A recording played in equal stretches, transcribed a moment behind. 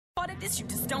this you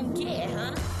just don't get,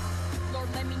 huh? Lord,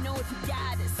 let me know if you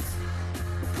got us.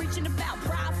 Preaching about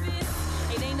profit,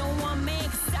 it ain't no one man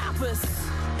can stop us.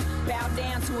 Bow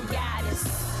down to a goddess.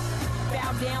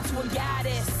 Bow down to a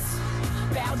goddess.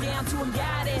 Bow down to a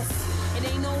goddess.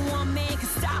 It ain't no one man can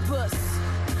stop us.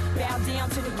 Bow down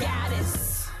to the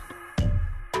goddess.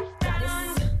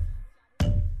 Goddess.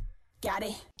 Got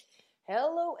it.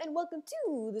 Hello and welcome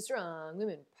to the Strong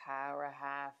Women Power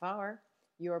Half Hour,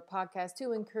 your podcast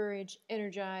to encourage,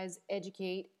 energize,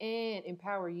 educate, and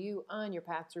empower you on your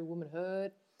path through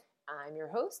womanhood. I'm your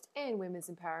host and women's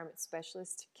empowerment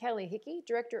specialist, Kelly Hickey,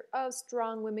 director of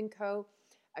Strong Women Co.,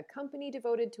 a company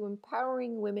devoted to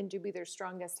empowering women to be their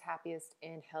strongest, happiest,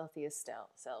 and healthiest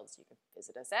selves. You can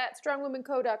visit us at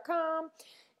strongwomenco.com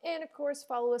and, of course,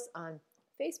 follow us on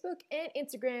Facebook and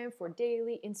Instagram for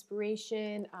daily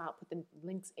inspiration. I'll put the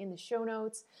links in the show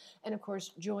notes. And, of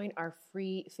course, join our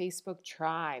free Facebook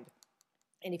tribe.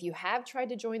 And if you have tried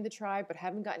to join the tribe but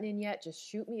haven't gotten in yet, just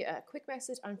shoot me a quick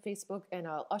message on Facebook and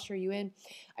I'll usher you in.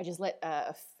 I just let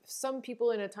some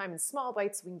people in at a time in small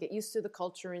bites so we can get used to the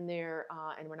culture in there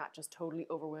and we're not just totally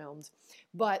overwhelmed.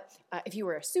 But if you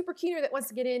are a super keener that wants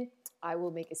to get in, I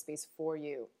will make a space for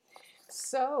you.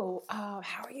 So,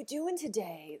 how are you doing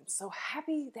today? I'm so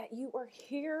happy that you are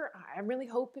here. I really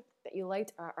hope that you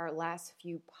liked our last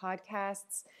few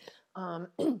podcasts.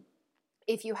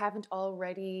 If you haven't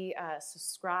already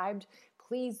subscribed,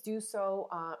 please do so.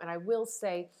 And I will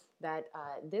say that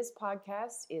this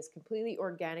podcast is completely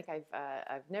organic.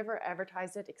 I've never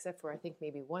advertised it except for I think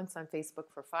maybe once on Facebook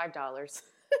for $5.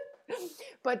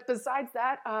 But besides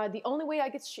that, the only way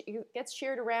it gets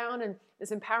shared around and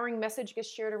this empowering message gets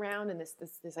shared around and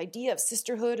this idea of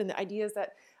sisterhood and the ideas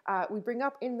that we bring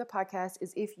up in the podcast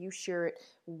is if you share it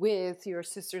with your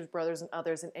sisters, brothers, and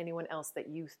others and anyone else that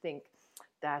you think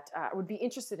that would be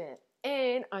interested in it.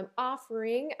 And I'm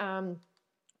offering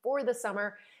for the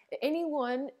summer,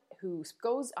 anyone who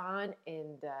goes on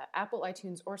in the Apple,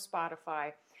 iTunes, or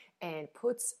Spotify and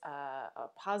puts a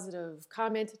positive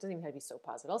comment. It doesn't even have to be so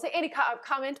positive. I'll say any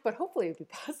comment, but hopefully it'll be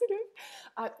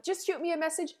positive. Just shoot me a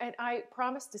message and I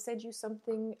promise to send you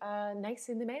something nice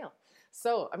in the mail.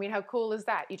 So, I mean, how cool is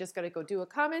that? You just got to go do a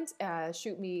comment,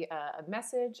 shoot me a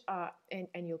message,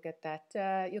 and you'll get that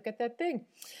thing.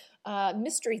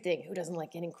 Mystery thing. Who doesn't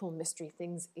like getting cool mystery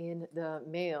things in the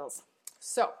mails?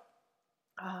 So,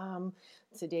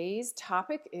 today's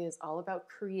topic is all about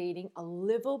creating a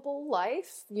livable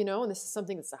life, and this is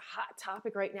something that's a hot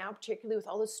topic right now, particularly with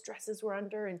all the stresses we're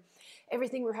under and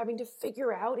everything we're having to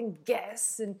figure out and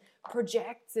guess and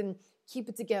project and keep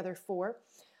it together for.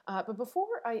 But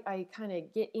before I kind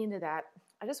of get into that,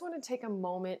 I just want to take a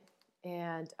moment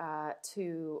and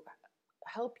to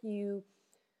help you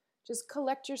just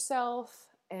collect yourself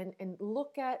and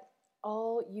look at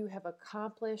all you have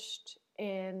accomplished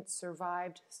and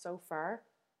survived so far.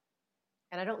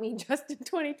 And I don't mean just in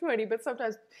 2020, but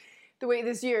sometimes the way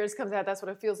this year comes out, that's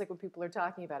what it feels like when people are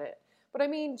talking about it. But I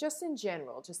mean, just in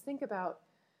general, just think about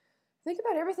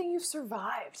everything you've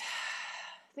survived.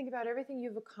 Think about everything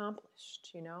you've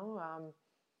accomplished,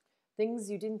 things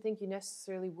you didn't think you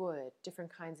necessarily would,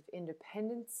 different kinds of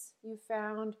independence you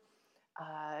found,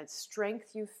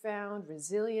 strength you found,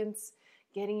 resilience,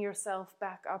 getting yourself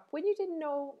back up when you didn't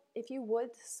know if you would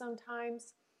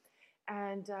sometimes.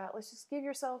 And let's just give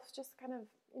yourself just kind of,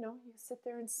 you sit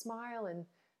there and smile and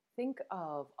think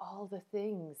of all the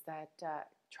things that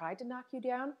tried to knock you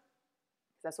down.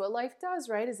 That's what life does,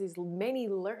 right? Is these many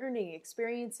learning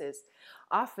experiences.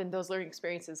 Often those learning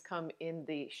experiences come in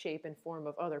the shape and form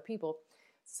of other people.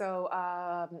 So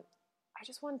I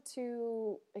just want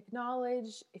to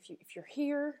acknowledge if you're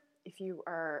here, if you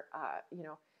are,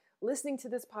 listening to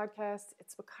this podcast,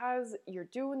 it's because you're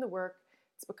doing the work.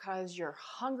 It's because you're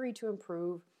hungry to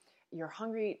improve. You're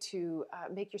hungry to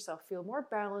make yourself feel more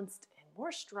balanced and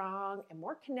more strong and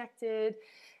more connected.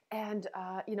 And,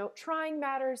 trying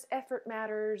matters, effort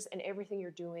matters, and everything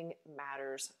you're doing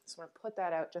matters. So I want to put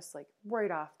that out just like right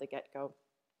off the get-go.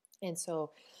 And so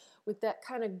with that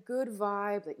kind of good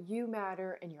vibe that you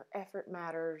matter and your effort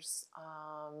matters,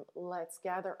 let's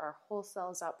gather our whole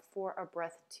selves up for a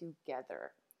breath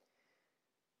together.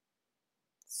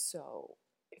 So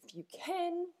if you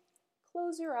can,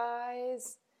 close your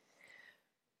eyes,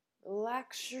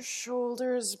 relax your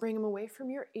shoulders, bring them away from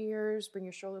your ears, bring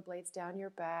your shoulder blades down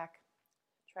your back.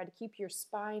 Try to keep your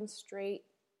spine straight.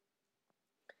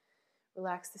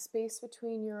 Relax the space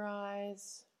between your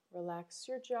eyes. Relax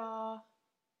your jaw.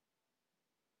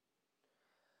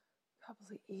 A couple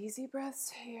of easy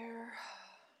breaths here.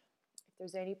 If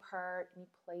there's any part, any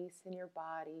place in your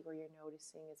body where you're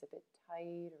noticing is a bit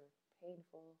tight or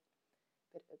painful,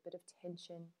 a bit of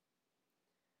tension,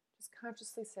 just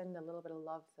consciously send a little bit of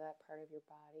love to that part of your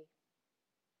body.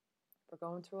 We're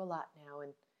going through a lot now,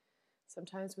 and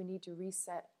sometimes we need to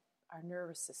reset our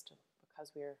nervous system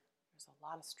because there's a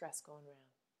lot of stress going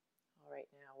around. All right,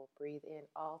 now we'll breathe in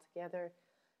all together,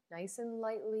 nice and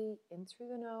lightly, in through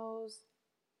the nose.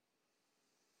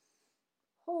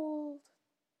 Hold.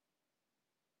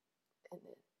 And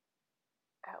then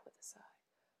out with a sigh.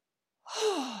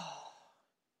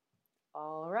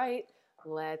 All right,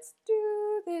 let's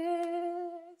do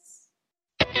this.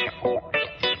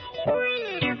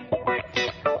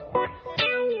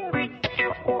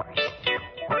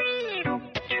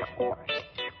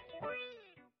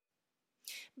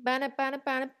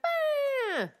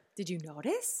 Ba-na-ba-na-ba-na-ba. Did you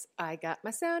notice? I got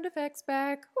my sound effects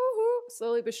back. Woo-hoo.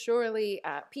 Slowly but surely,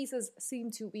 pieces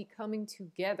seem to be coming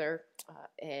together,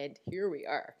 and here we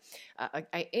are.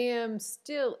 I am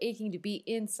still aching to be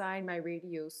inside my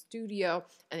radio studio,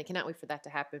 and I cannot wait for that to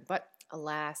happen, but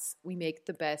alas, we make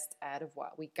the best out of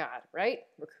what we got, right?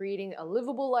 We're creating a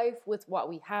livable life with what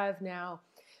we have now,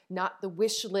 not the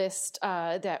wish list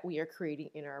that we are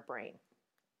creating in our brain.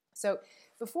 So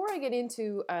before I get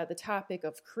into the topic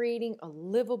of creating a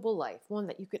livable life, one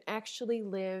that you can actually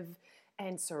live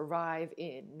and survive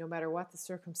in, no matter what the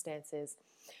circumstances,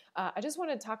 I just want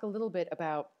to talk a little bit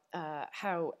about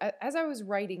how, as I was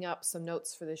writing up some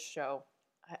notes for this show,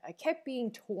 I kept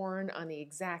being torn on the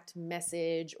exact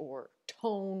message or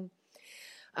tone,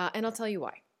 and I'll tell you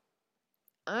why.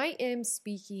 I am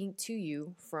speaking to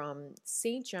you from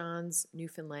St. John's,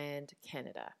 Newfoundland,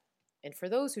 Canada. And for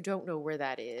those who don't know where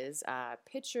that is,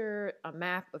 picture a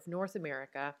map of North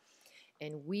America,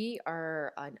 and we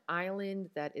are an island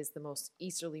that is the most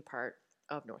easterly part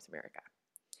of North America.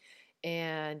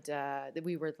 And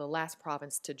we were the last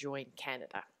province to join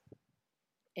Canada.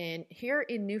 And here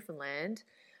in Newfoundland,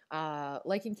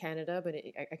 like in Canada, but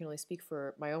I can only speak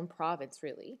for my own province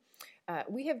really,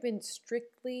 we have been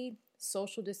strictly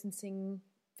social distancing,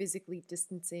 physically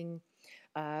distancing,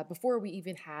 before we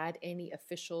even had any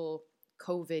official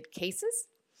COVID cases.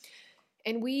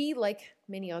 And we, like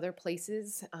many other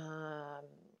places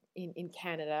in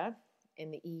Canada,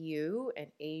 in the EU and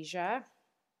Asia,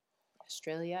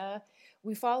 Australia,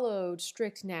 we followed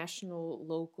strict national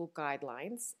local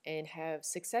guidelines and have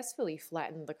successfully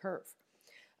flattened the curve.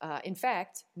 In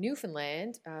fact,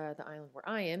 Newfoundland, the island where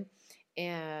I am,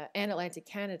 and Atlantic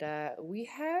Canada, we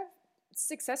have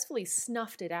successfully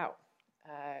snuffed it out.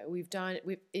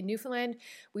 In Newfoundland,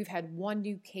 we've had one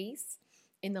new case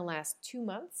in the last 2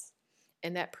 months,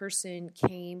 and that person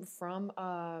came from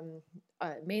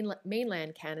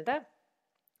mainland Canada.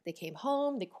 They came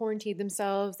home, they quarantined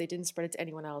themselves, they didn't spread it to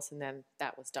anyone else, and then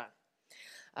that was done.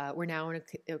 We're now in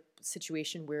a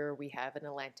situation where we have an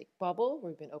Atlantic bubble.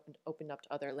 We've been opened up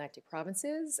to other Atlantic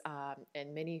provinces,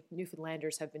 and many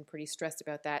Newfoundlanders have been pretty stressed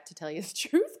about that, to tell you the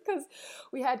truth, because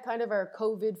we had kind of our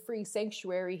COVID-free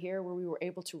sanctuary here where we were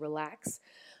able to relax.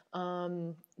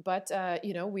 But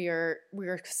we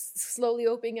are slowly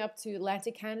opening up to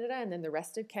Atlantic Canada and then the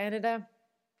rest of Canada,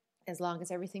 as long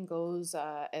as everything goes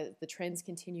as the trends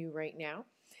continue right now.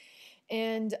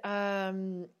 And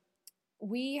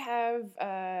we have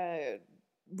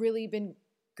really been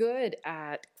good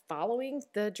at following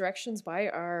the directions by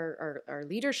our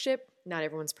leadership. Not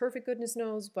everyone's perfect, goodness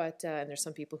knows, but and there's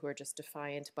some people who are just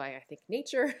defiant by, I think,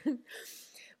 nature.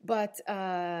 But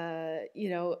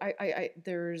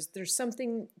there's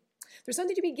something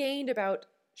to be gained about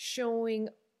showing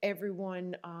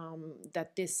everyone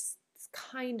that this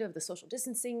kind of the social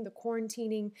distancing, the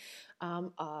quarantining,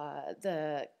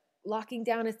 the locking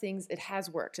down of things, it has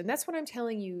worked. And that's what I'm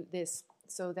telling you this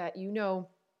so that you know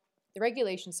the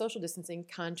regulations, social distancing,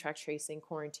 contact tracing,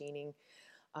 quarantining,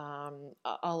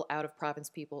 all out of province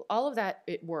people, all of that,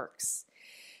 it works.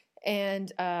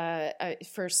 And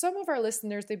for some of our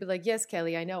listeners, they'd be like, yes,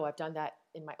 Kelly, I know I've done that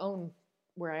in my own,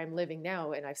 where I'm living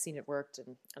now, and I've seen it worked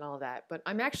and all of that. But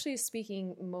I'm actually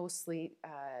speaking mostly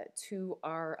to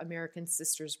our American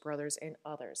sisters, brothers, and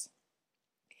others.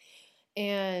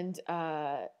 And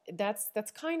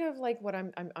that's kind of like what I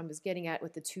was getting at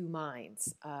with the two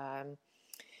minds.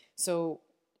 So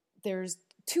there's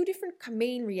two different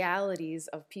main realities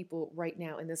of people right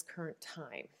now in this current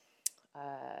time.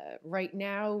 Right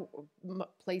now,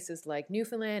 places like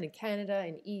Newfoundland and Canada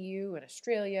and EU and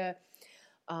Australia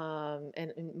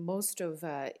and most of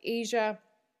Asia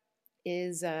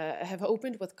have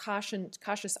opened with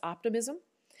cautious optimism.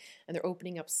 And they're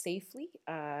opening up safely,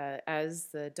 as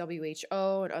the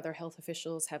WHO and other health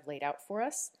officials have laid out for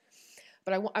us.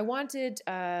 But I wanted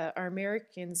our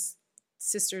American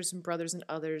sisters and brothers and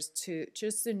others to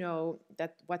know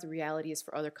that what the reality is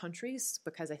for other countries,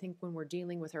 because I think when we're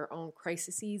dealing with our own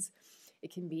crises,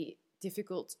 It can be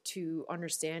difficult to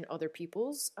understand other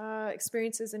people's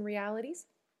experiences and realities.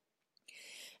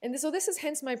 And so this is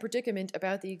hence my predicament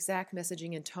about the exact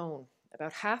messaging and tone.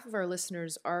 About half of our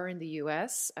listeners are in the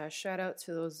US. Shout out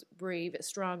to those brave,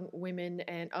 strong women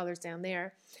and others down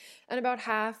there. And about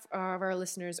half of our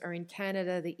listeners are in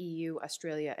Canada, the EU,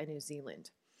 Australia, and New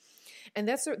Zealand. And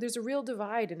there's a real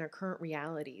divide in our current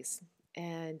realities.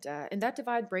 And that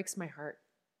divide breaks my heart.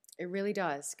 It really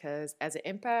does, because as an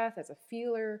empath, as a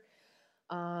feeler,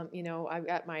 I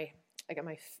got my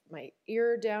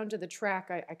ear down to the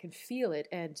track. I can feel it,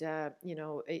 and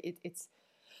it's.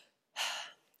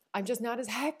 I'm just not as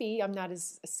happy. I'm not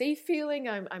as safe feeling.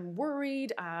 I'm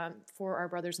worried for our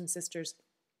brothers and sisters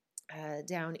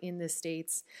down in the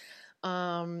States.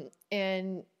 I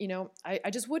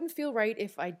just wouldn't feel right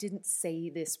if I didn't say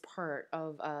this part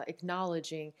of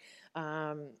acknowledging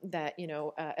that,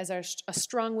 as a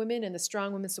strong women and the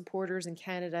strong women supporters in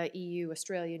Canada, EU,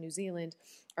 Australia, New Zealand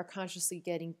are consciously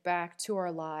getting back to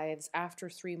our lives after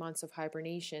 3 months of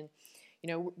hibernation.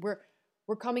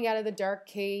 We're coming out of the dark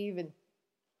cave and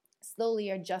slowly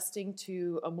adjusting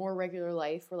to a more regular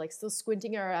life. We're like still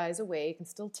squinting our eyes awake and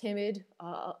still timid,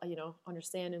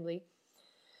 understandably.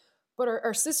 But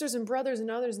our sisters and brothers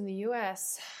and others in the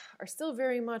U.S. are still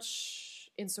very much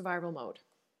in survival mode.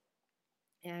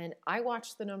 And I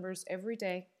watch the numbers every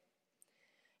day,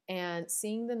 and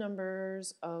seeing the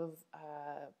numbers of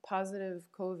positive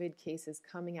COVID cases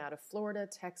coming out of Florida,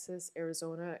 Texas,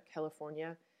 Arizona,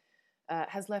 California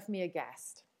has left me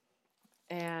aghast.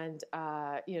 And,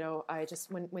 I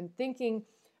just, when thinking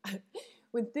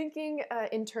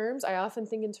in terms, I often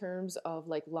think in terms of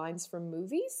like lines from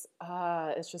movies.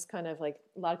 It's just kind of like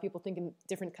a lot of people think in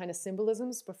different kind of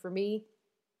symbolisms, but for me,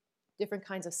 different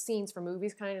kinds of scenes from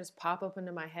movies kind of just pop up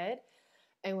into my head.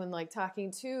 And when like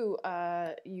talking to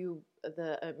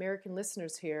the American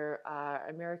listeners here,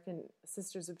 American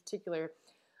sisters in particular,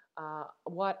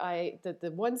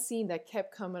 the one scene that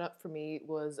kept coming up for me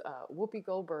was Whoopi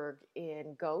Goldberg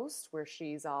in Ghost, where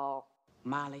she's all,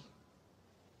 Molly,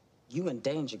 you in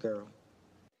danger, girl.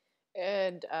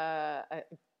 And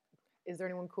is there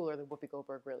anyone cooler than Whoopi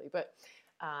Goldberg, really? But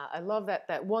I love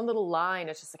that one little line.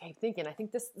 It's just like, I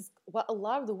think this is what a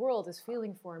lot of the world is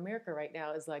feeling for America right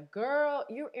now, is like, girl,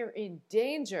 you are in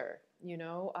danger.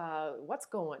 What's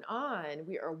going on?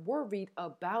 We are worried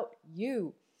about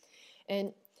you.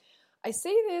 And I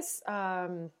say this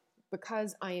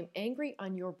because I am angry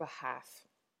on your behalf.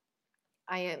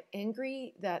 I am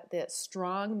angry that the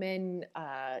strong men,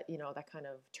 that kind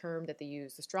of term that they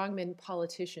use, the strong men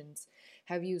politicians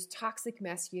have used toxic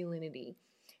masculinity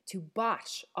to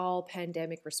botch all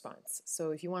pandemic response.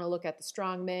 So if you want to look at the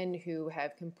strong men who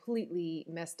have completely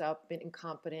messed up, been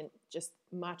incompetent, just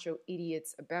macho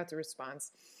idiots about the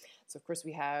response. So, of course,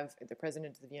 we have the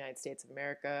President of the United States of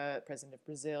America, President of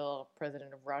Brazil,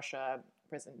 President of Russia,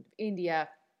 President of India.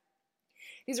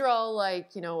 These are all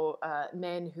like,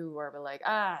 men who are like,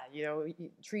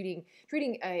 treating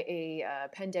a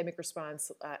pandemic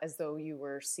response as though you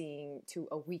were seeing to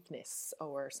a weakness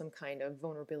or some kind of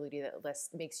vulnerability that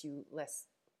makes you less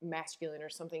masculine or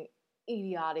something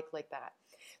idiotic like that.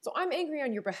 So I'm angry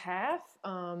on your behalf.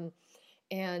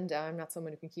 And I'm not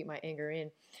someone who can keep my anger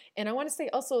in. And I want to say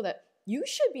also that you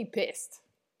should be pissed.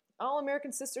 All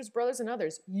American sisters, brothers, and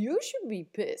others, you should be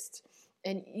pissed.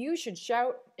 And you should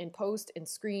shout and post and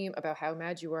scream about how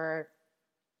mad you are.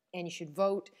 And you should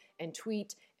vote and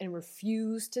tweet and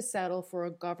refuse to settle for a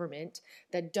government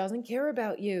that doesn't care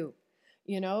about you.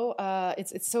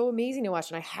 It's so amazing to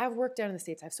watch. And I have worked down in the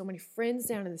States. I have so many friends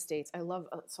down in the States. I love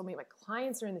so many of my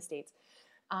clients are in the States.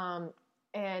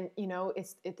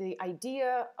 It's the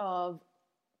idea of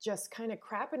just kind of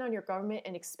crapping on your government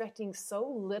and expecting so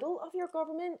little of your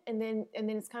government, and then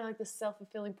it's kind of like this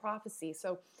self-fulfilling prophecy.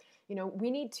 So,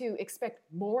 we need to expect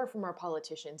more from our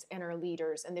politicians and our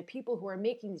leaders and the people who are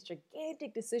making these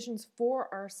gigantic decisions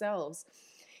for ourselves.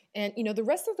 And, the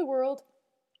rest of the world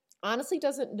honestly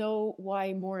doesn't know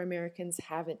why more Americans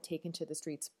haven't taken to the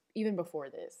streets even before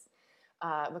this,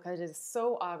 because it is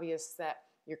so obvious that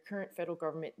your current federal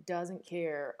government doesn't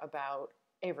care about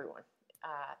everyone.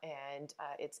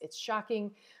 It's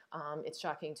shocking. It's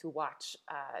shocking to watch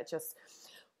just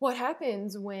what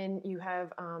happens when you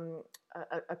have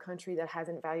a country that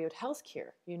hasn't valued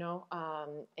healthcare,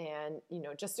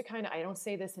 just to kind of, I don't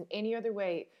say this in any other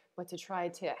way, but to try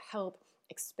to help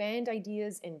expand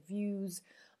ideas and views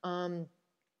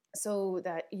so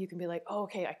that you can be like, oh,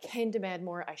 okay, I can demand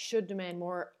more. I should demand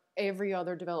more. Every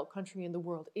other developed country in the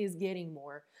world is getting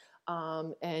more.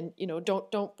 You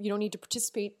don't need to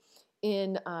participate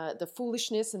in the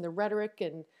foolishness and the rhetoric.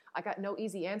 And I got no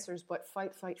easy answers, but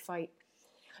fight, fight, fight.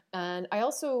 And I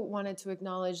also wanted to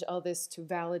acknowledge all this to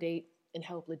validate and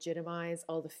help legitimize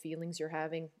all the feelings you're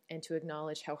having, and to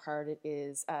acknowledge how hard it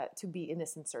is to be in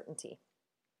this uncertainty.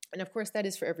 And of course, that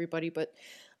is for everybody. But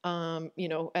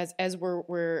as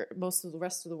we're most of the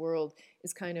rest of the world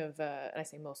is kind of, and I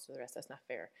say most of the rest, that's not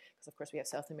fair, because of course we have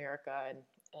South America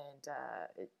and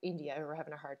India who are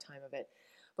having a hard time of it.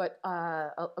 But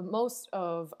most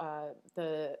of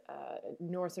the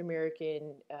North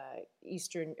American,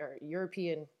 Eastern or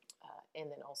European, and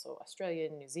then also Australia,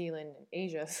 New Zealand, and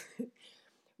Asia,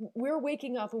 we're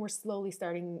waking up and we're slowly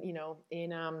starting,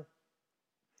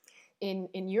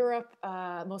 in Europe,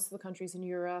 most of the countries in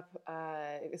Europe,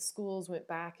 schools went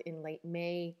back in late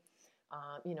May.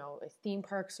 Theme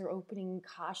parks are opening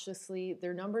cautiously.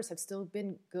 Their numbers have still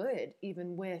been good,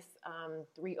 even with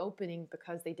the reopening,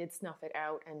 because they did snuff it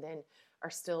out and then are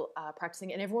still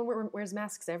practicing. And everyone wears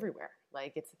masks everywhere.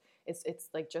 Like it's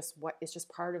like it's just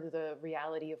part of the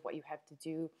reality of what you have to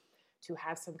do to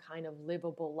have some kind of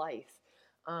livable life,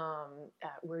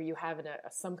 where you have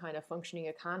some kind of functioning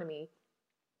economy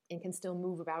and can still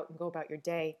move about and go about your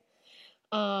day.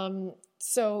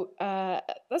 So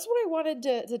that's what I wanted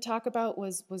to talk about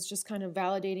was just kind of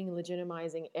validating and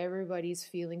legitimizing everybody's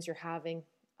feelings you're having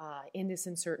in this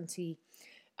uncertainty,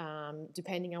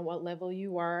 depending on what level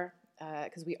you are,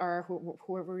 because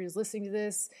whoever is listening to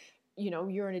this,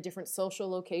 you're in a different social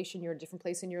location, you're in a different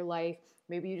place in your life.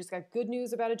 Maybe you just got good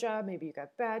news about a job, maybe you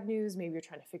got bad news, maybe you're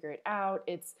trying to figure it out.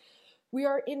 We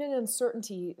are in an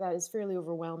uncertainty that is fairly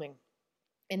overwhelming.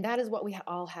 And that is what we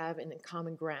all have in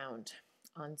common ground: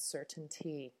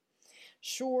 uncertainty.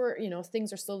 Sure,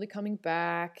 things are slowly coming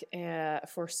back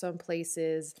for some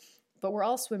places, but we're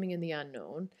all swimming in the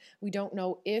unknown. We don't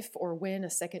know if or when a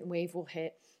second wave will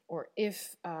hit, or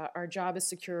if our job is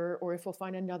secure, or if we'll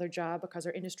find another job because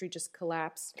our industry just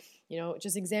collapsed.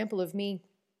 Just example of me.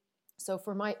 So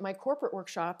for my corporate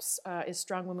workshops is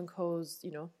Strong Women Co.'s,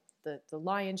 the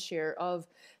lion's share of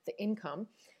the income.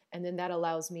 And then that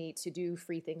allows me to do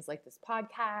free things like this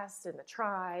podcast and the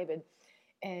tribe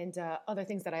and other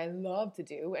things that I love to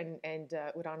do and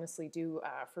would honestly do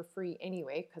for free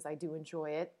anyway, because I do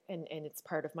enjoy it and it's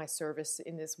part of my service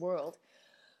in this world.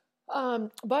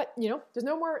 But there's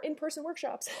no more in-person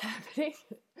workshops happening.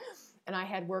 And I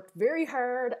had worked very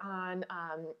hard on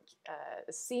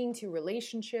seeing to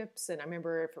relationships. And I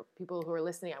remember, for people who are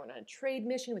listening, I went on a trade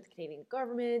mission with the Canadian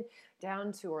government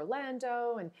down to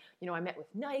Orlando. And, I met with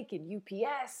Nike and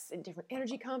UPS and different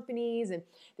energy companies. And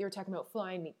they were talking about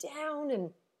flying me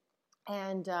down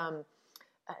and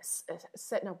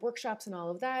setting up workshops and all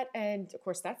of that. And, of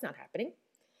course, that's not happening.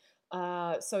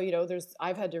 So,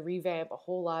 I've had to revamp a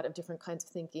whole lot of different kinds of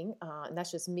thinking, and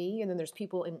that's just me. And then there's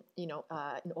people in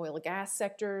oil and gas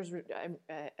sectors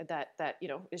that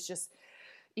it's just,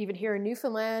 even here in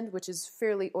Newfoundland, which is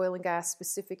fairly oil and gas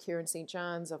specific here in St.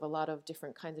 John's, of a lot of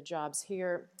different kinds of jobs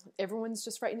here, everyone's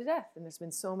just frightened to death. And there's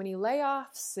been so many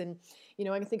layoffs. And,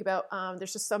 I can think about,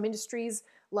 there's just some industries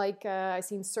like I've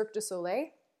seen Cirque du Soleil,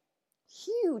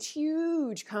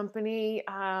 huge company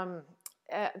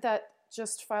that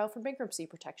just filed for bankruptcy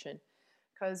protection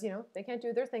because, they can't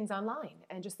do their things online.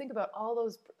 And just think about all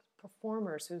those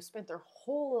performers who spent their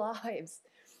whole lives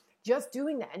just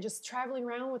doing that and just traveling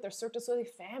around with their Cirque du Soleil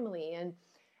family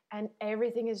and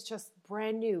everything is just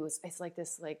brand new. It's like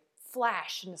this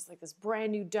flash, and it's like this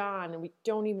brand new dawn, and we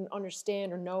don't even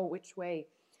understand or know which way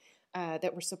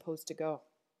that we're supposed to go.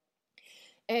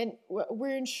 And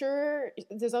we're unsure.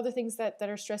 There's other things that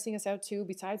are stressing us out too,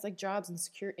 besides like jobs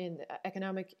and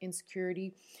economic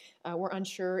insecurity. We're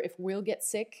unsure if we'll get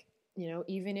sick.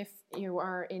 Even if you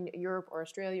are in Europe or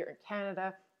Australia or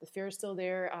Canada, the fear is still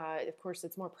there. Of course,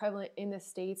 it's more prevalent in the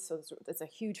States, so it's a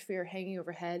huge fear hanging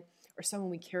overhead. Or someone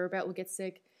we care about will get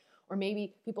sick, or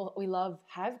maybe people we love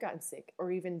have gotten sick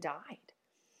or even died.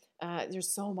 There's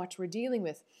so much we're dealing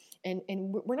with. And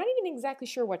we're not even exactly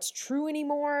sure what's true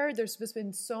anymore. There's just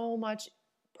been so much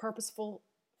purposeful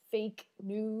fake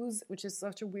news, which is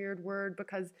such a weird word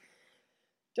because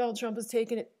Donald Trump has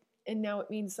taken it and now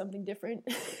it means something different,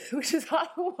 which is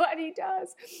what he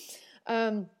does.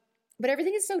 But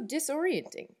everything is so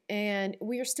disorienting and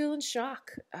we are still in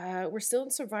shock. We're still in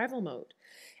survival mode.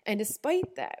 And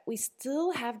despite that, we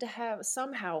still have to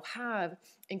somehow have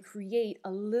and create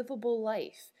a livable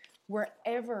life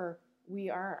wherever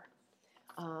we are.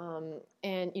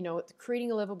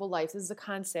 Creating a livable life, this is a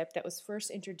concept that was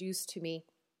first introduced to me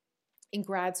in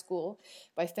grad school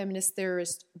by feminist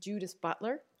theorist Judith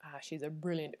Butler. She's a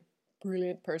brilliant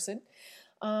person.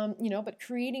 But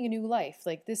creating a new life,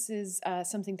 like this is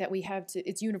something that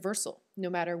it's universal. No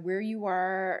matter where you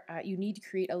are, you need to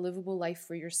create a livable life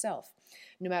for yourself.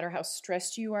 No matter how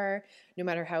stressed you are, no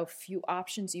matter how few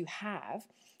options you have,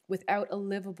 without a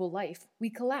livable life, we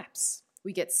collapse.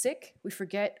 We get sick. We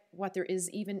forget what there is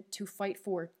even to fight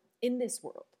for in this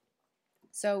world.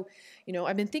 So,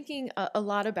 I've been thinking a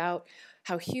lot about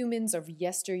how humans of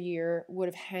yesteryear would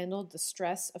have handled the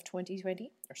stress of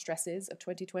 2020 or stresses of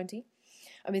 2020.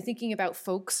 I've been thinking about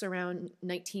folks around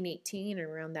 1918 and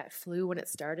around that flu when it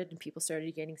started and people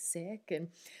started getting sick. And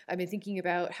I've been thinking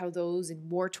about how those in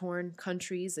war-torn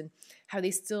countries and how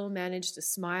they still manage to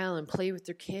smile and play with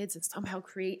their kids and somehow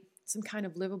create some kind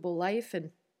of livable life.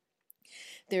 And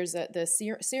there's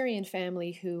the Syrian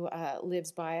family who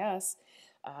lives by us.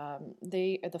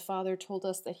 The father told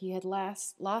us that he had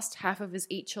lost half of his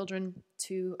 8 children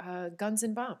to guns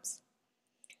and bombs.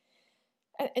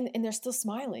 And they're still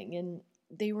smiling. And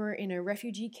they were in a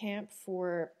refugee camp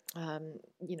for,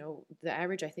 the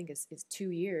average I think is 2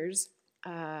 years.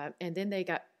 And then they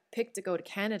got picked to go to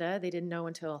Canada. They didn't know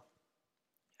until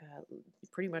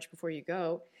pretty much before you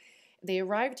go. They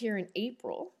arrived here in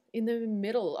April in the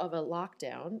middle of a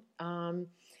lockdown.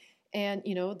 And,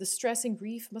 the stress and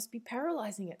grief must be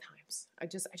paralyzing at times. I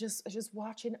just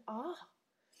watch in awe.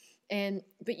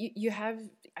 But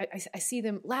I see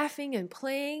them laughing and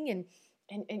playing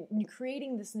and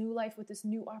creating this new life with this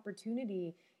new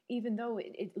opportunity, even though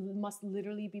it must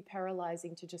literally be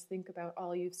paralyzing to just think about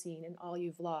all you've seen and all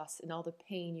you've lost and all the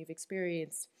pain you've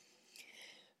experienced.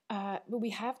 But we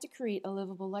have to create a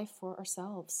livable life for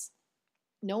ourselves.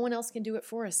 No one else can do it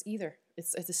for us either.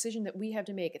 It's a decision that we have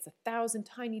to make. It's 1,000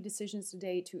 tiny decisions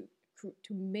today to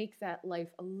make that life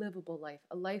a livable life,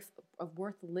 a life of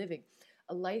worth living,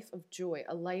 a life of joy,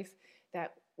 a life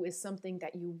that is something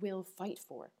that you will fight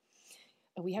for.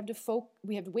 And we have to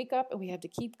wake up and we have to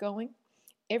keep going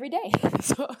every day.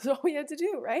 So that's all we have to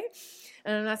do, right?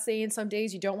 And I'm not saying some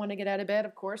days you don't want to get out of bed.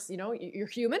 Of course, you're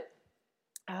human.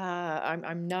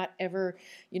 I'm not ever,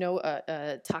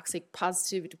 a toxic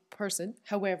positive person.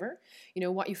 However,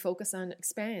 what you focus on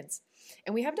expands.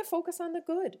 And we have to focus on the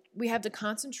good. We have to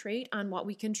concentrate on what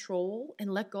we control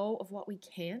and let go of what we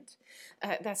can't.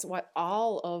 That's what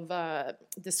all of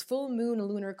this full moon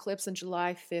lunar eclipse on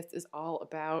July 5th is all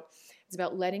about. It's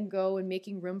about letting go and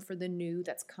making room for the new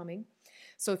that's coming.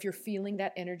 So if you're feeling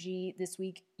that energy this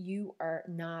week, you are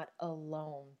not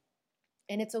alone.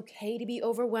 And it's okay to be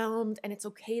overwhelmed, and it's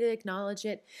okay to acknowledge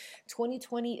it.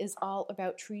 2020 is all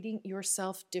about treating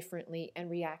yourself differently and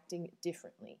reacting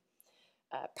differently.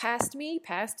 Past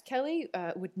Kelly,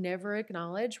 would never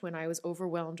acknowledge when I was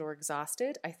overwhelmed or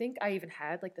exhausted. I think I even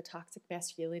had the toxic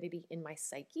masculinity in my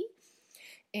psyche.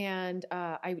 And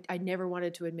I never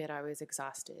wanted to admit I was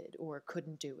exhausted or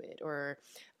couldn't do it or,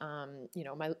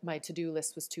 my to-do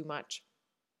list was too much.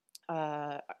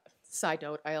 Side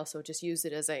note, I also just used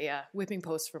it as a whipping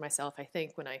post for myself, I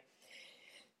think, when I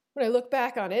look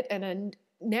back on it. And then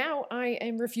now I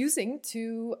am refusing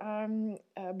to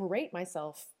berate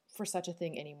myself for such a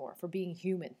thing anymore, for being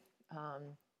human.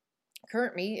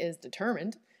 Current me is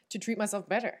determined to treat myself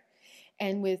better.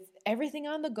 And with everything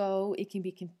on the go, it can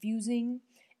be confusing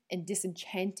and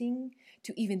disenchanting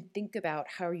to even think about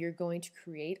how you're going to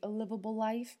create a livable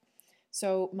life.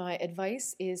 So my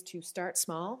advice is to start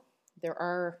small. There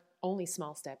are only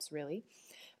small steps, really.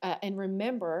 And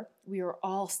remember, we are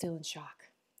all still in shock.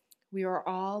 We are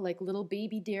all like little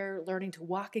baby deer learning to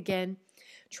walk again,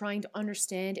 trying to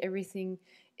understand everything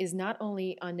is not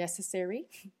only unnecessary,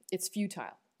 it's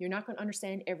futile. You're not going to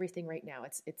understand everything right now.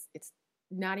 It's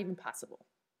not even possible.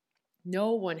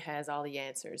 No one has all the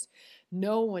answers.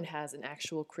 No one has an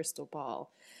actual crystal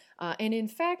ball. And in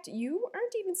fact, you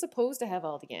aren't even supposed to have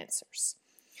all the answers.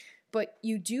 But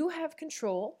you do have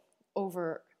control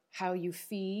over how you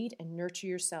feed and nurture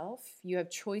yourself. You have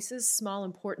choices, small,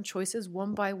 important choices,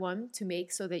 one by one to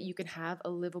make so that you can have a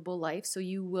livable life. So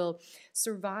you will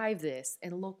survive this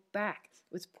and look back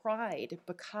with pride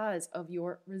because of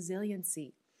your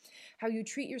resiliency. How you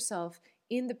treat yourself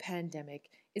in the pandemic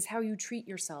is how you treat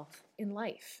yourself in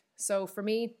life. So for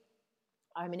me,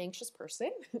 I'm an anxious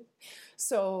person.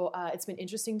 So it's been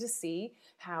interesting to see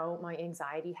how my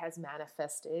anxiety has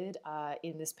manifested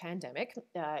in this pandemic.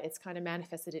 It's kind of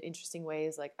manifested in interesting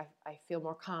ways. Like I feel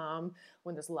more calm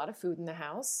when there's a lot of food in the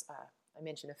house. I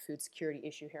mentioned a food security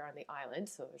issue here on the island.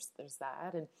 So there's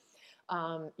that. And,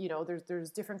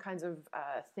 there's different kinds of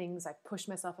things I push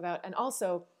myself about. And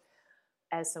also,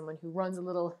 as someone who runs a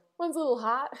little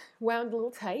hot, wound a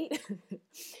little tight,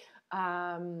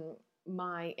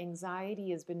 my anxiety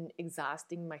has been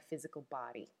exhausting my physical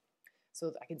body.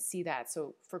 So I can see that.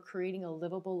 So for creating a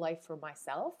livable life for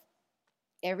myself,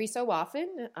 every so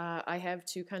often, I have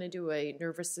to kind of do a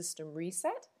nervous system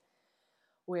reset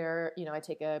where, I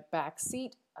take a back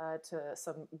seat to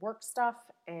some work stuff,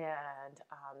 and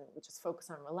we just focus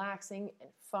on relaxing and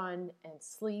fun and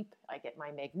sleep. I get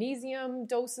my magnesium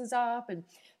doses up and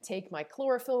take my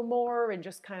chlorophyll more and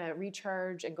just kind of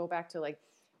recharge and go back to like,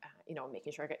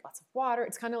 making sure I get lots of water.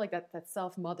 It's kind of like that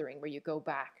self-mothering where you go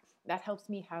back. That helps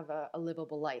me have a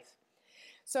livable life.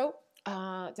 So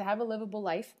to have a livable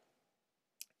life,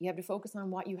 you have to focus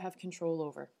on what you have control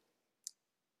over.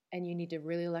 And you need to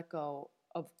really let go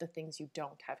of the things you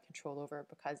don't have control over,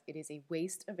 because it is a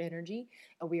waste of energy,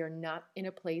 and we are not in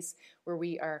a place where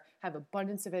we have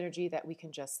abundance of energy that we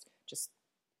can just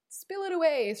spill it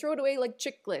away, throw it away like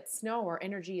chiclets. No, our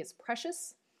energy is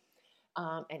precious,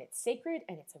 and it's sacred,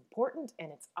 and it's important,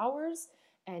 and it's ours.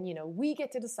 And, we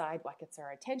get to decide what gets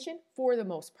our attention for the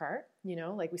most part.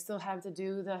 Like we still have to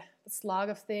do the slog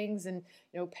of things, and,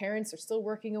 parents are still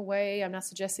working away. I'm not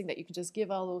suggesting that you can just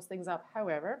give all those things up.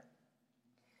 However,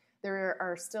 there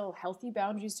are still healthy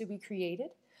boundaries to be created,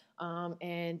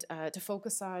 and to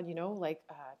focus on,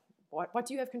 what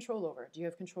do you have control over? Do you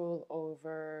have control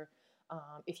over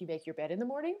if you make your bed in the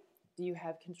morning? Do you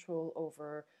have control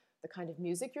over the kind of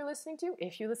music you're listening to,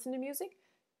 if you listen to music?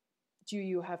 Do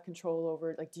you have control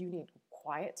over, do you need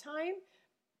quiet time?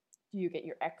 Do you get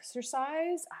your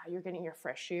exercise? You're getting your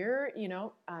fresh air,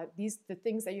 the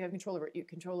things that you have control over. You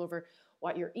control over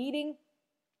what you're eating,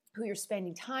 who you're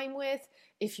spending time with.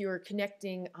 If you're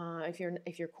connecting, if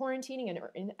you're quarantining and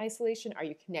or in isolation, are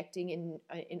you connecting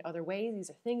in other ways? These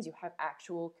are things you have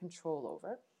actual control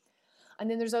over. And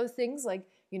then there's other things like,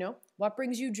 what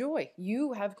brings you joy?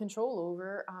 You have control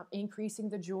over increasing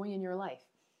the joy in your life.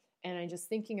 And I'm just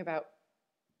thinking about,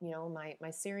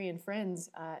 my Syrian friends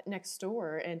next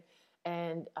door,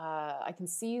 and I can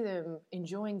see them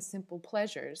enjoying simple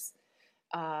pleasures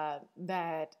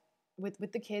that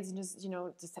with the kids, and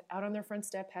just out on their front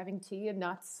step having tea and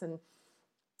nuts. And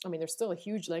I mean, there's still a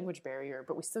huge language barrier,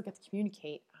 but we still get to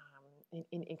communicate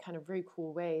in kind of very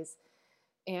cool ways.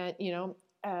 And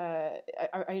I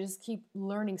just keep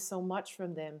learning so much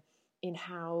from them in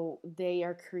how they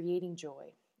are creating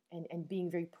joy and being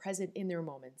very present in their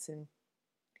moments. And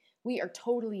we are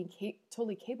totally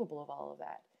capable of all of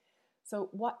that. So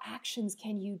what actions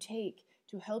can you take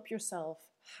to help yourself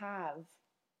have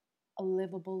a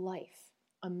livable life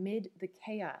amid the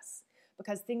chaos?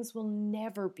 Because things will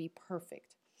never be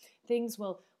perfect. Things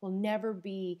will never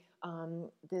be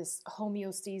this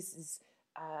homeostasis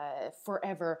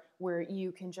forever where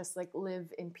you can just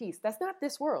live in peace. That's not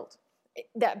this world.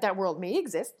 That world may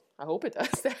exist. I hope it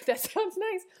does. That sounds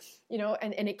nice.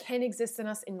 And it can exist in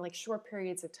us in short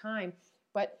periods of time.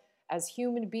 But as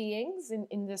human beings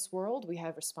in this world, we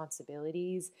have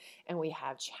responsibilities, and we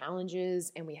have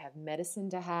challenges, and we have medicine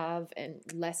to have, and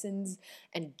lessons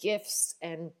and gifts,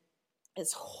 and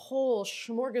this whole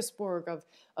smorgasbord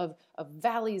of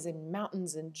valleys and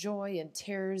mountains and joy and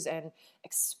tears and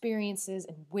experiences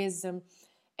and wisdom.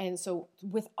 And so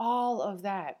with all of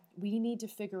that, we need to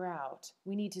figure out,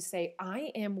 we need to say,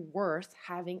 I am worth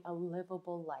having a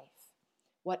livable life.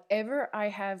 Whatever I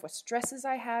have, what stresses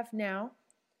I have now,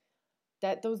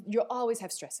 you'll always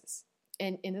have stresses.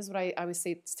 And this is what I always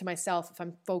say to myself. If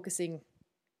I'm focusing,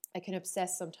 I can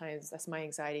obsess sometimes. That's my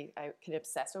anxiety. I can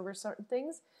obsess over certain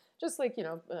things. Just slightly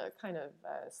of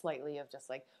just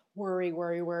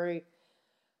worry.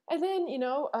 And then,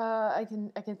 I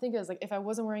can think of it as if I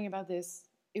wasn't worrying about this,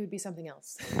 it would be something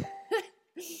else.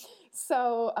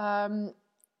 So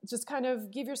just kind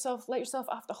of let yourself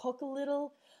off the hook a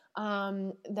little.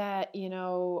 That,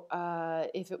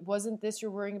 if it wasn't this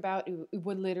you're worrying about, it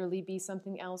would literally be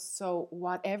something else. So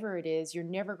whatever it is, you're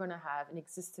never going to have an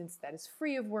existence that is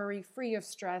free of worry, free of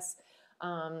stress.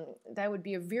 That would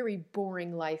be a very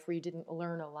boring life where you didn't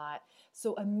learn a lot.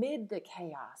 So amid the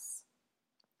chaos,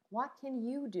 what can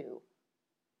you do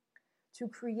to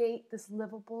create this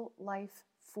livable life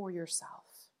for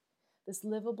yourself? This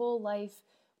livable life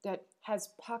that has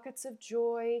pockets of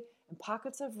joy and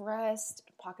pockets of rest,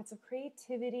 pockets of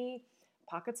creativity,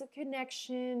 pockets of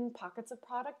connection, pockets of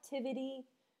productivity,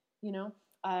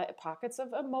 pockets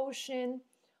of emotion.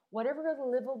 Whatever a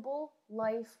livable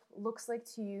life looks like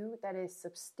to you that is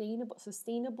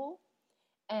sustainable,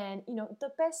 and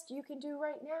the best you can do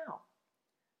right now.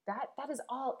 That is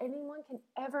all anyone can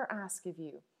ever ask of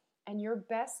you. And your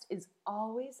best is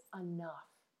always enough.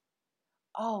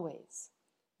 Always.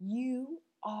 You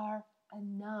are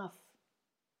enough.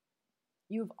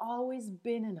 You've always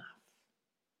been enough.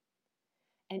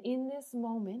 And in this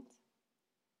moment,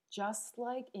 just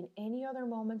like in any other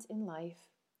moment in life,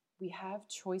 we have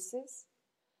choices,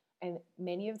 and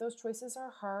many of those choices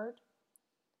are hard,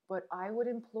 but I would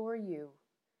implore you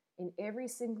in every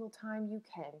single time you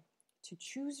can to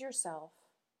choose yourself,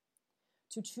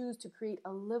 to choose to create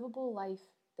a livable life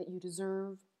that you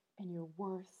deserve and you're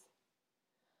worth.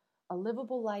 A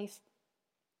livable life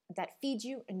that feeds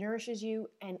you and nourishes you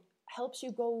and helps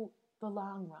you go the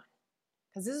long run.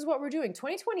 Because this is what we're doing.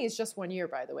 2020 is just 1 year,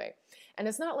 by the way. And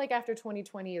it's not like after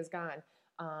 2020 is gone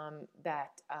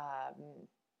that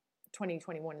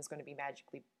 2021 is going to be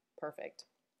magically perfect.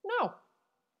 No.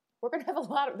 We're going to have a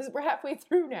lot of this. We're halfway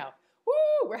through now.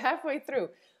 Woo! We're halfway through.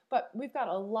 But we've got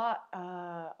a lot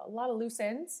of loose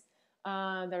ends that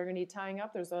are going to need tying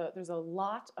up. There's a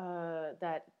lot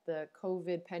that the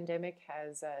COVID pandemic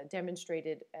has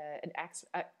demonstrated and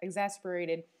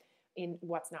exacerbated in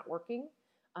what's not working.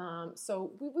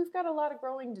 So we've got a lot of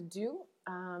growing to do.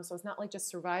 So it's not like just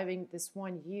surviving this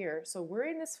 1 year. So we're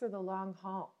in this for the long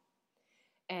haul.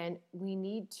 And we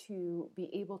need to be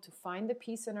able to find the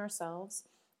peace in ourselves.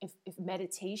 If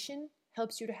meditation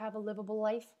helps you to have a livable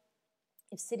life,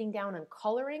 if sitting down and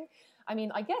coloring, I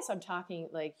mean, I guess I'm talking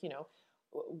like,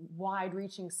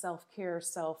 wide-reaching self-care,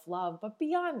 self-love, but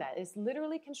beyond that, it's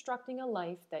literally constructing a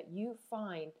life that you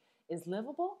find is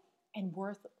livable and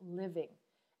worth living.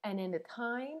 And in a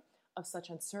time of such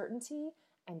uncertainty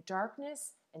and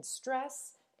darkness and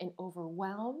stress and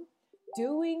overwhelm,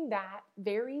 doing that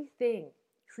very thing,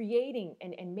 creating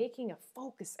and making a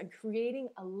focus and creating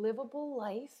a livable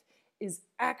life is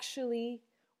actually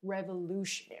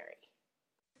revolutionary.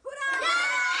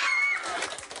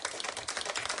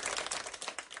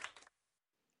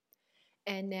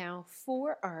 And now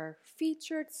for our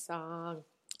featured song.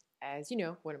 As you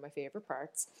know, one of my favorite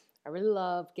parts. I really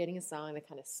love getting a song that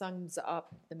kind of sums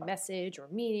up the message or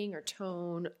meaning or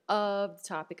tone of the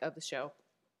topic of the show.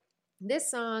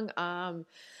 This song, I'm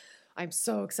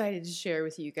so excited to share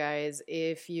with you guys.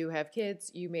 If you have kids,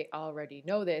 you may already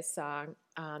know this song.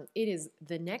 It is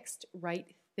The Next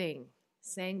Right Thing,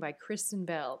 sang by Kristen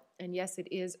Bell. And yes, it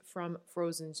is from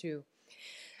Frozen 2.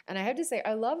 And I have to say,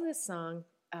 I love this song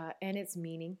and its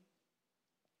meaning.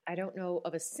 I don't know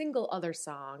of a single other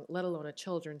song, let alone a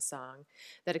children's song,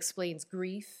 that explains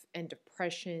grief and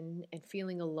depression and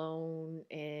feeling alone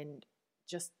and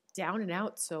just down and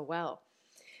out so well.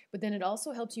 But then it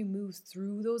also helps you move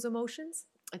through those emotions.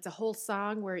 It's a whole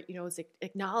song where, it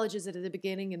acknowledges it at the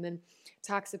beginning and then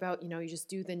talks about, you just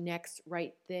do the next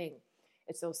right thing.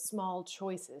 It's those small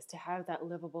choices to have that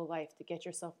livable life, to get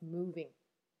yourself moving.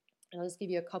 And I'll just give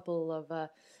you a couple of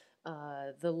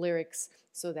the lyrics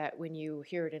so that when you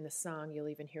hear it in the song, you'll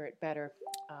even hear it better.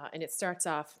 And it starts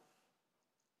off,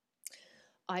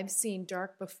 I've seen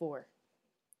dark before,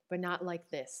 but not like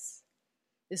this.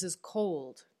 This is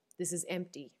cold. This is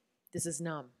empty. This is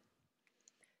numb.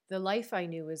 The life I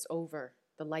knew is over.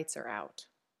 The lights are out.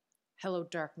 Hello,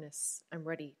 darkness. I'm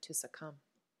ready to succumb.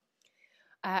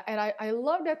 And I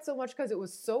love that so much because it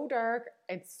was so dark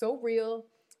and so real.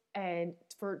 And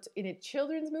in a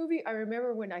children's movie, I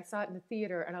remember when I saw it in the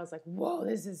theater and I was like, whoa,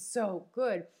 this is so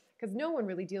good. Because no one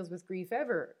really deals with grief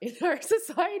ever in our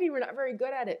society. We're not very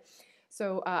good at it.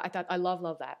 So I thought, I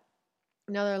love that.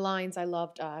 Another lines I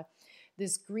loved,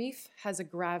 this grief has a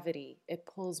gravity. It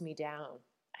pulls me down.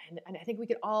 And I think we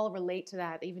could all relate to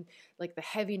that, even like the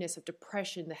heaviness of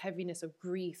depression, the heaviness of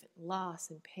grief, and loss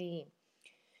and pain.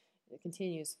 It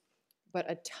continues, but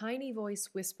a tiny voice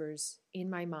whispers in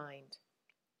my mind,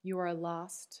 you are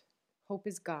lost, hope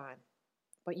is gone,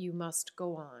 but you must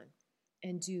go on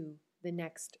and do the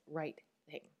next right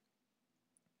thing.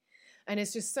 And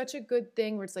it's just such a good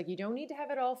thing where it's like you don't need to have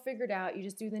it all figured out. You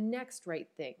just do the next right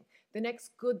thing, the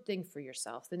next good thing for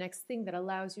yourself, the next thing that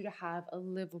allows you to have a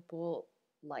livable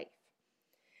life.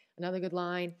 Another good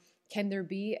line, can there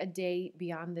be a day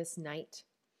beyond this night?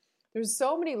 There's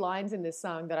so many lines in this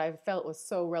song that I felt was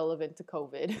so relevant to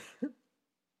COVID.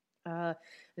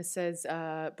 It says,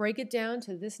 break it down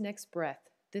to this next breath,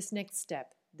 this next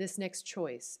step, this next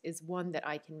choice is one that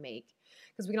I can make.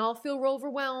 Because we can all feel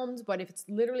overwhelmed, but if it's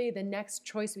literally the next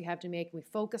choice we have to make, and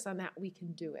we focus on that, we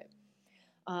can do it.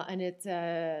 And it's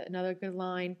another good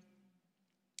line.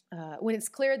 When it's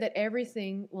clear that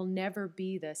everything will never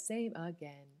be the same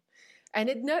again. And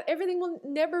everything will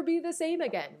never be the same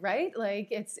again, right? Like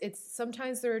it's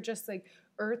sometimes there are just like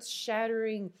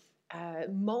earth-shattering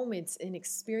moments and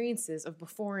experiences of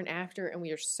before and after, and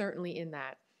we are certainly in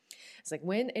that. It's like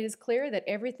when it is clear that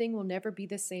everything will never be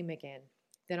the same again,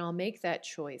 then I'll make that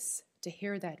choice to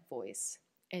hear that voice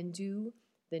and do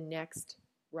the next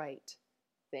right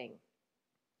thing.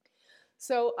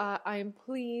 So I am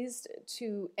pleased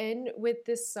to end with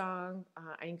this song.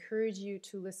 I encourage you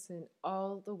to listen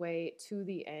all the way to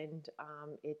the end.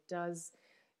 It does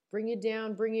bring you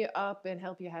down, bring you up, and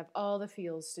help you have all the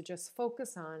feels to just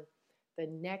focus on the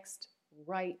next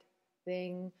right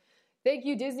thing. Thank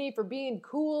you, Disney, for being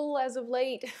cool as of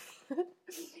late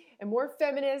and more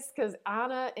feminist, because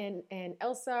Anna and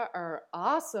Elsa are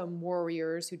awesome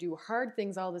warriors who do hard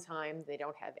things all the time. They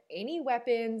don't have any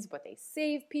weapons, but they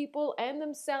save people and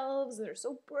themselves, and they're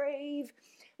so brave.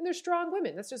 And they're strong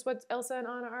women. That's just what Elsa and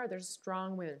Anna are. They're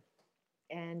strong women.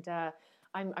 And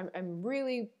I'm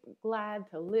really glad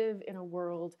to live in a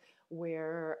world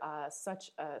where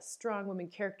such strong women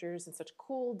characters and such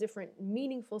cool, different,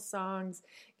 meaningful songs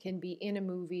can be in a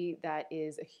movie that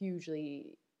is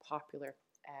hugely popular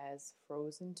as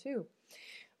Frozen 2.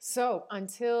 So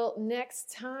until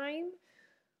next time,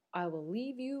 I will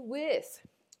leave you with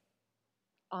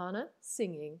Anna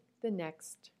singing the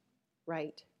next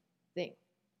right thing.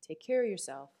 Take care of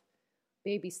yourself.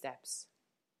 Baby steps.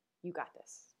 You got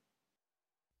this.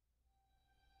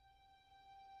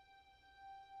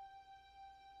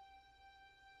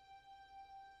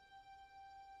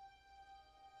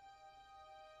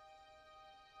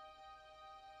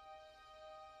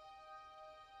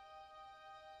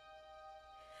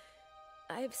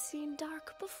 I've seen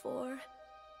dark before,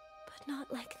 but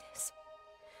not like this.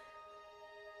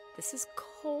 This is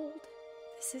cold,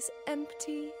 this is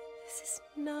empty, this is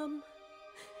numb.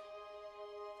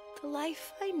 The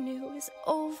life I knew is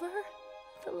over,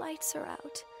 the lights are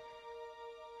out.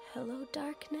 Hello,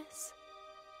 darkness,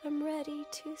 I'm ready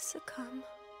to succumb.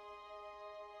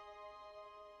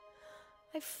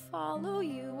 I follow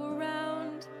you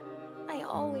around, I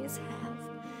always have.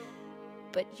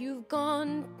 But you've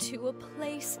gone to a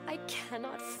place I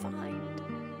cannot find.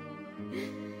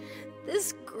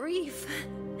 This grief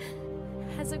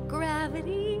has a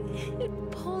gravity,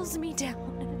 it pulls me down.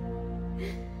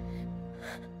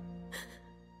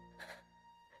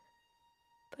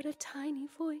 But a tiny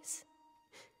voice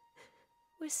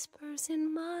whispers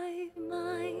in my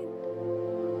mind.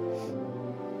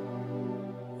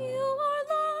 You are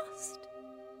lost,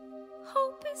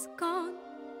 hope is gone.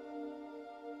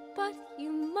 But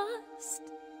you must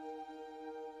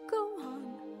go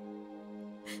on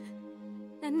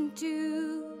and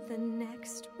do the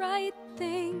next right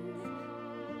thing.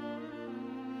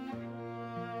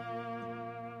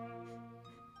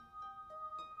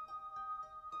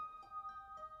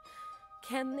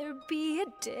 Can there be a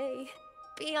day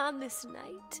beyond this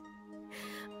night?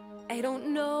 I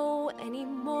don't know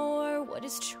anymore what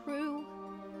is true.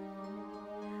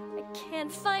 I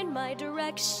can't find my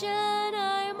direction,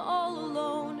 I'm all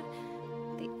alone.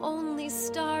 The only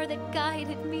star that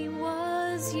guided me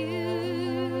was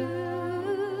you.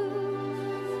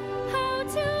 How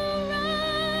to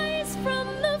rise from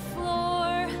the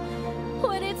floor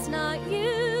when it's not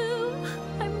you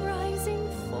I'm rising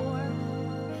for.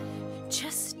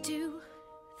 Just do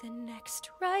the next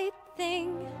right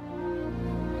thing.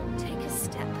 Take a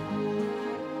step,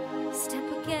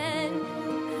 step again.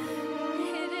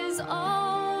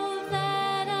 All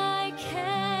that I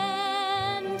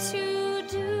can to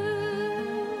do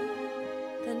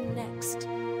the next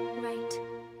right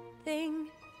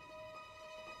thing.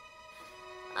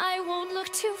 I won't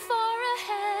look too far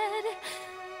ahead.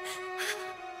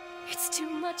 It's too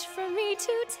much for me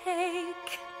to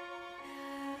take.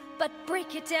 But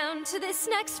break it down to this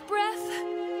next breath,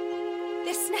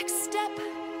 this next step,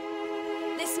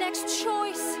 this next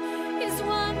choice is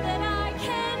one that I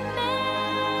can make.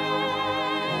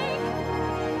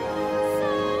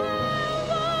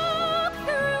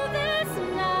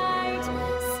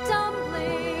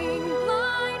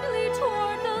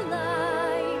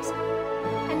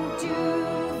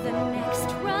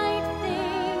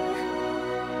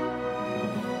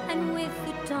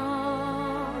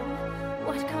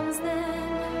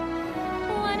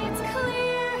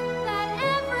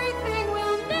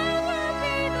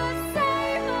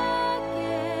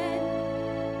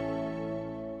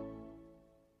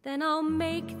 Then I'll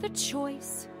make the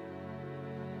choice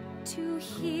to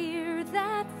hear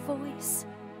that voice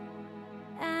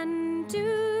and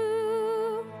do